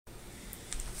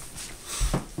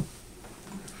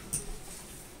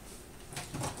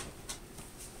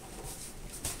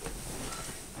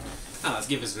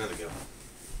give this another go.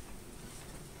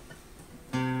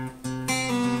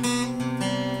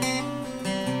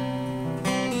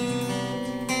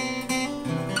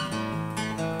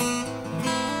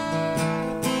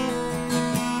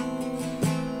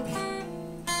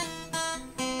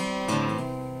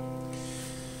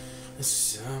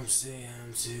 Some say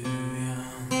I'm too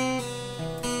young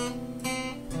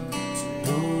to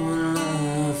know what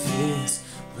love is,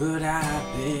 but I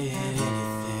bet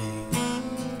anything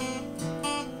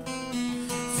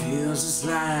feels just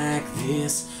like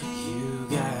this. You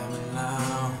got me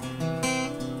long,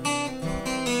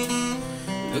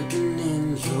 looking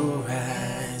in your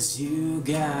eyes, you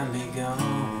got me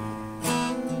gone.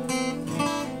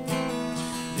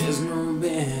 There's no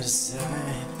better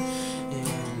sight.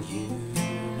 You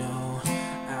know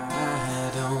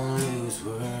I don't lose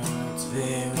words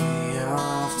very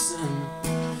often,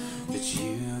 but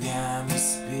you got me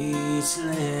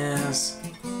speechless.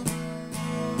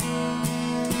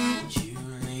 You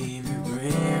leave me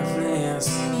breathless,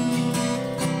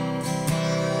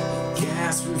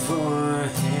 gasping for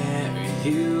air.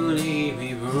 You leave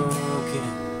me broken,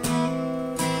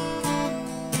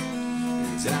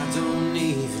 and I don't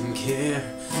even care.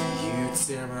 You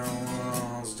tear my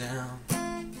walls down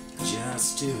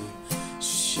just to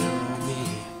show me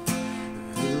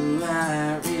who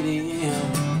I really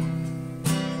am.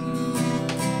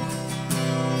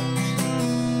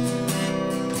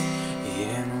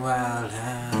 And while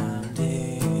I'm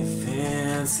defenseless,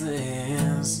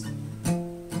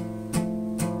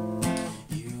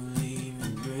 you leave me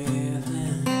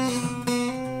breathless.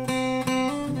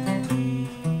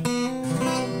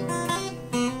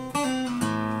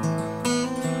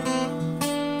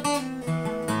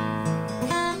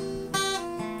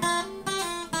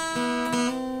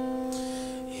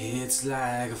 It's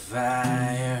like a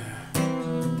fire.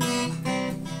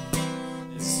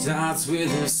 It starts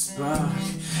with a spark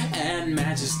and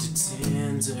matches to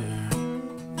tinder.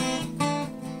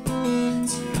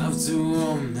 It's enough to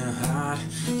warm the heart.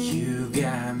 You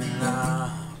got me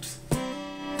locked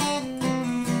in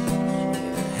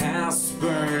a house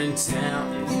burning down,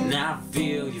 and I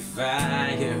feel your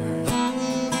fire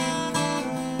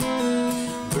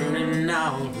burning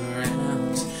all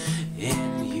around.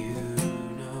 And you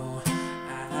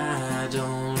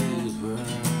don't lose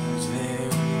words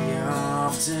very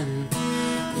often,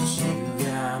 but you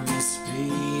got me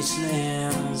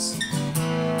speechless.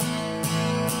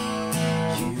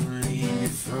 You leave me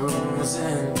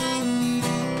frozen,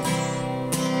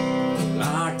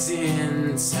 locked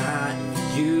in time.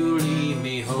 You leave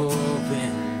me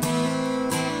hoping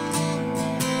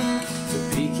the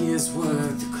peak is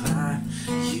worth the climb.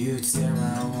 You tear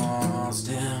my walls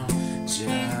down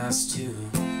just to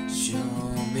show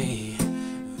me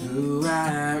who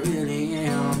I really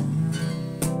am.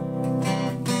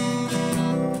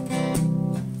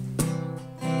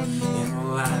 And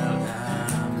while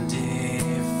I'm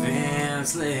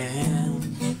defenseless,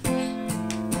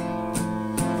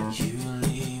 you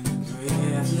leave me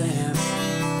breathless.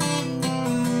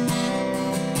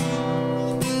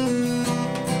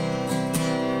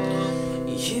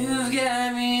 You've got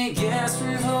me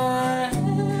gasping for air.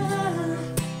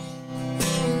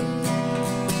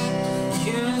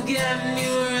 You've got me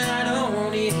where I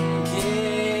don't even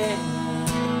care.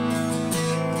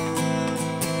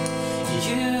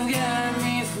 You've got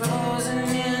me frozen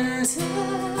in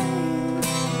time,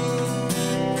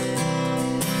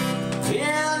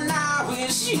 and I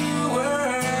wish you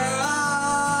were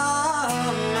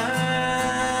mine,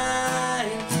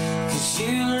 'cause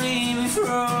you leave me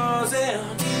frozen,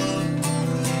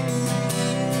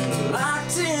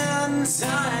 locked in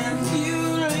time. You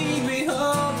leave me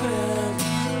hoping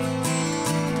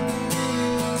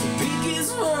the peak is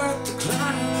worth the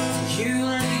climb. You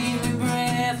leave me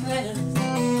breathless,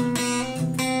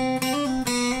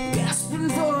 gasping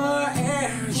for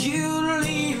air. You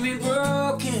leave me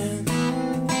broken,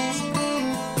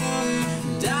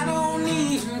 and I don't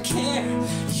even care.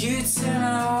 You tear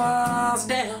my walls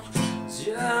down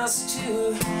just to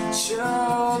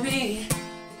show